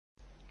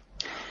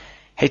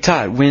Hey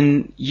Todd,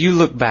 when you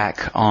look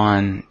back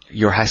on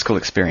your high school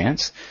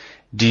experience,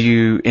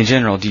 in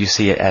general, do you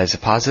see it as a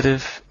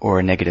positive or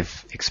a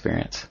negative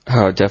experience?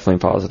 Oh, definitely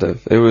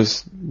positive. It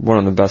was one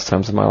of the best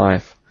times of my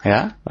life.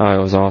 Yeah? Oh,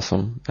 it was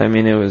awesome. I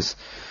mean, it was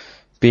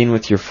being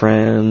with your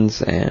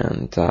friends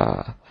and,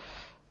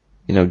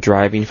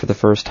 driving for the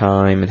first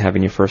time and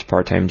having your first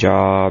part-time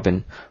job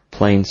and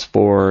playing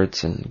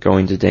sports and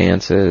going to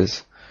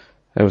dances.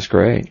 It was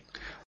great.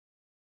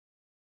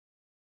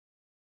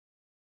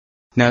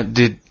 Now,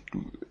 did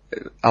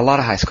a lot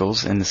of high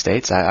schools in the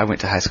States, I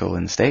went to high school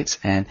in the States,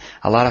 and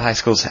a lot of high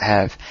schools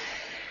there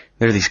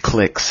are these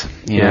cliques.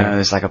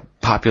 There's like a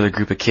popular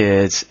group of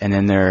kids, and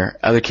then there are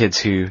other kids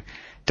who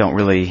don't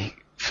really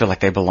feel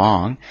like they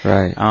belong.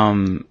 Right.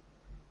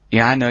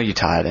 I know you,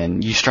 Todd,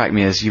 and you strike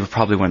me as you were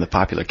probably one of the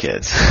popular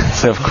kids.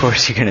 So, of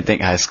course, you're going to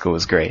think high school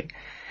was great.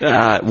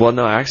 Well,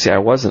 no, actually, I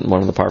wasn't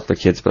one of the popular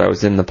kids, but I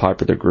was in the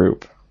popular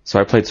group. So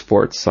I played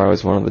sports, so I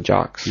was one of the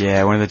jocks.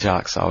 Yeah, one of the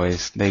jocks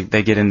always. They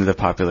get into the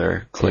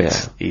popular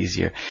cliques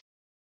easier.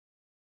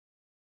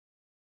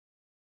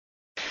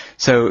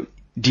 So,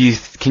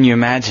 can you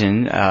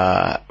imagine,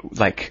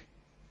 like,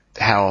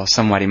 how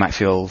somebody might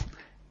feel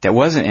that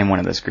wasn't in one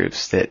of those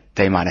groups, that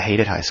they might have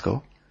hated high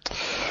school?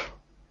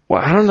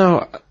 Well, I don't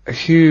know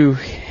who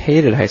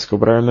hated high school,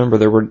 but I remember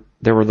there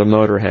were the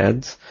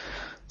motorheads.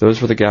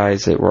 Those were the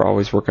guys that were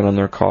always working on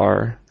their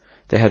car.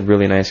 They had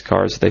really nice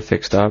cars that they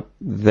fixed up.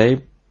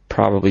 They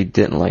probably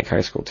didn't like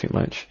high school too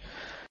much.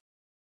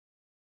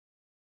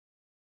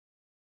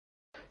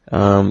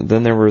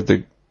 Then there were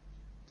the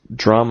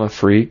drama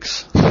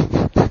freaks.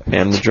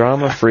 And the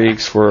drama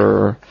freaks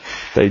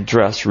they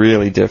dressed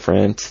really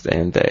different,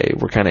 and they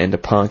were kind of into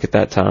punk at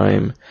that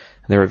time.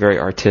 And they were very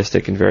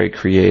artistic and very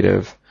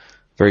creative,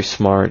 very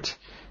smart.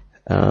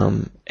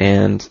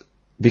 And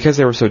because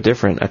they were so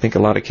different, I think a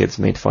lot of kids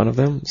made fun of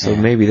them, so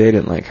maybe they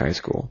didn't like high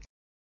school.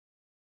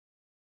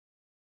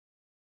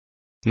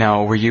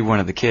 Now, were you one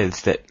of the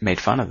kids that made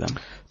fun of them?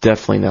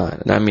 Definitely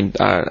not. I mean,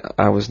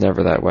 I was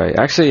never that way.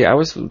 Actually, I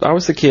was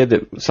the kid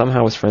that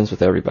somehow was friends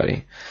with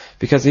everybody.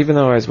 Because even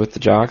though I was with the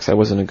jocks, I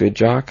wasn't a good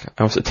jock.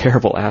 I was a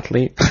terrible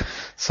athlete.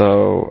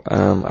 So,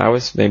 I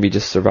was maybe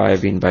just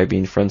surviving by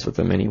being friends with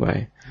them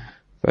anyway.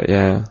 But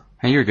yeah.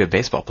 And you're a good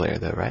baseball player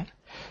though, right?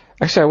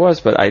 Actually, I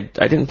was, but I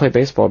didn't play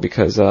baseball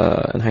because,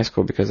 in high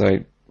school because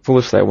I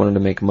wanted to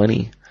make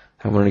money.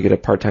 I wanted to get a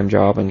part-time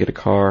job and get a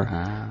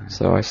car.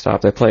 So I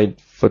stopped. I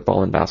played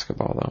football and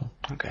basketball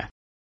though. Okay.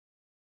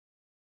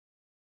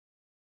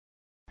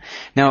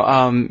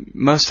 Now,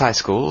 most high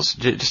schools,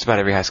 just about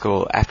every high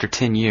school, after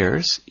 10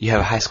 years, you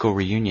have a high school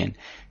reunion.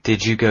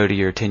 Did you go to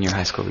your 10-year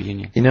high school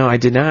reunion? I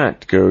did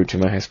not go to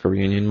my high school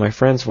reunion. My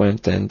friends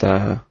went, and,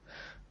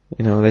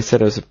 they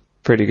said it was a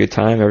pretty good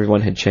time.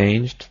 Everyone had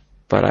changed,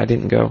 but I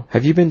didn't go.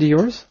 Have you been to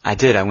yours? I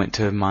did. I went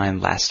to mine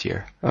last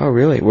year. Oh,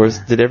 really?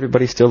 Did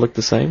everybody still look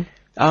the same?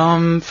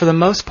 For the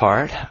most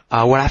part.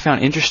 What I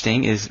found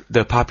interesting is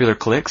the popular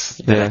cliques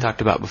that I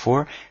talked about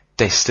before.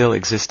 They still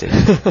existed.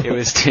 It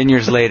was 10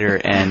 years later,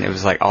 and it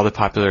was like all the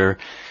popular,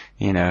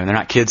 they're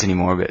not kids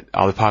anymore, but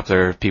all the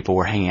popular people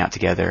were hanging out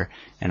together,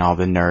 and all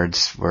the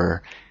nerds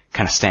were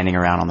kind of standing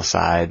around on the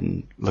side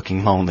and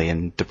looking lonely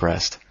and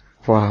depressed.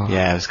 Wow.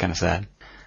 Yeah, it was kind of sad.